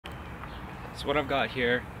So what I've got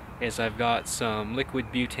here is I've got some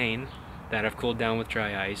liquid butane that I've cooled down with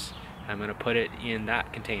dry ice. I'm going to put it in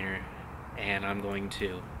that container and I'm going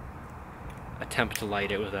to attempt to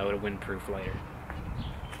light it without a windproof lighter.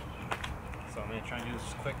 So I'm going to try and do this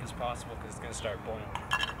as quick as possible because it's going to start boiling.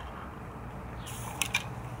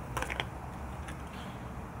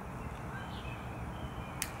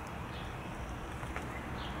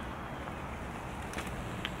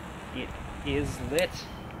 It is lit.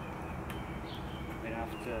 I'd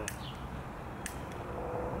have to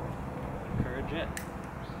encourage it.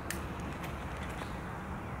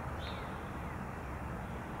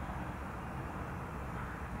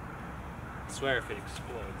 I swear if it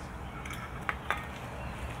explodes.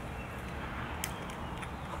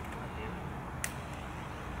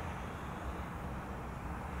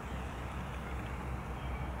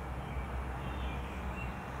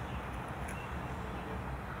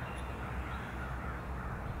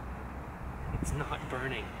 It's not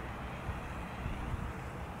burning.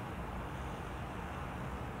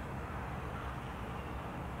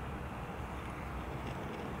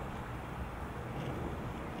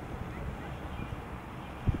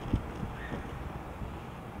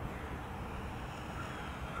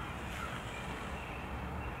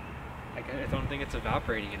 I don't think it's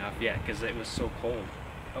evaporating enough yet because it was so cold.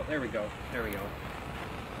 Oh, there we go. There we go.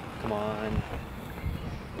 Come on.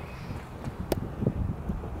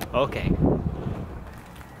 Okay.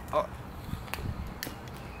 Oh.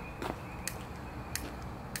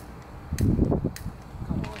 Come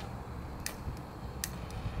on.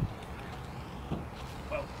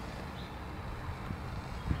 Whoa.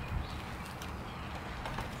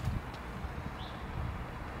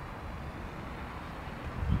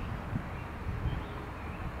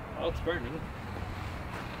 Oh, it's burning.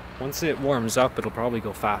 Once it warms up, it'll probably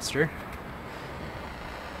go faster.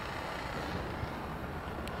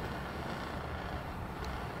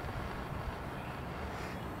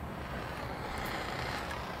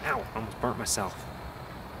 Ow, almost burnt myself.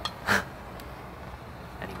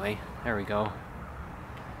 Anyway, there we go.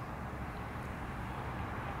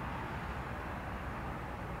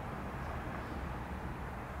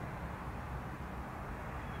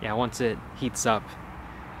 Yeah, once it heats up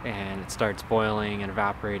and it starts boiling and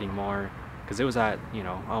evaporating more, because it was at, you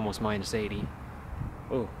know, almost -80.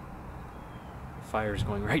 Oh, the fire's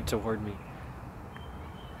going right toward me.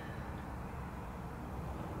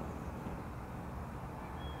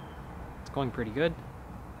 It's going pretty good.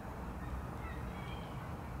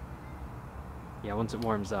 Yeah, once it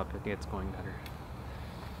warms up, it gets going better.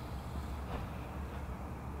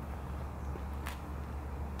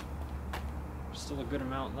 There's still a good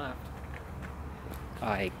amount left.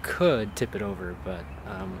 I could tip it over, but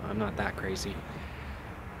I'm not that crazy.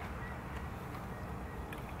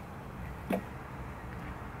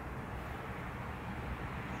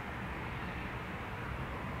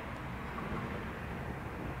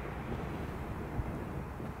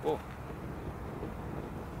 Whoa.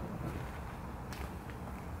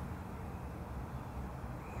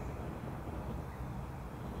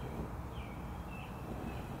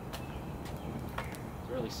 It's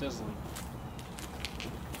really sizzling.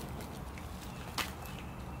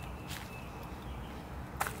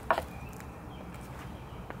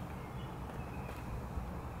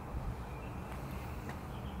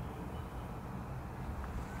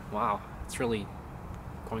 Wow, it's really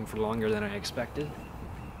going for longer than I expected.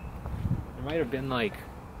 There might have been like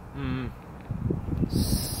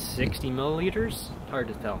 60 milliliters? Hard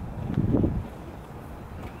to tell.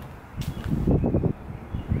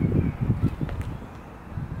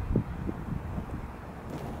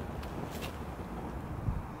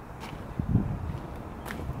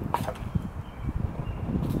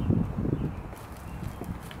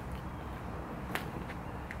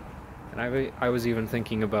 And I was even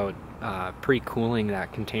thinking about pre-cooling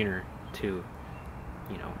that container to,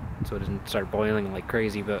 you know, so it doesn't start boiling like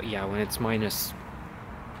crazy. But yeah, when it's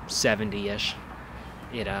 -70-ish,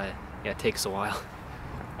 yeah, it takes a while.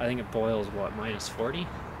 I think it boils, what, -40?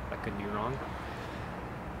 I could be wrong.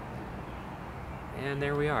 And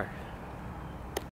there we are.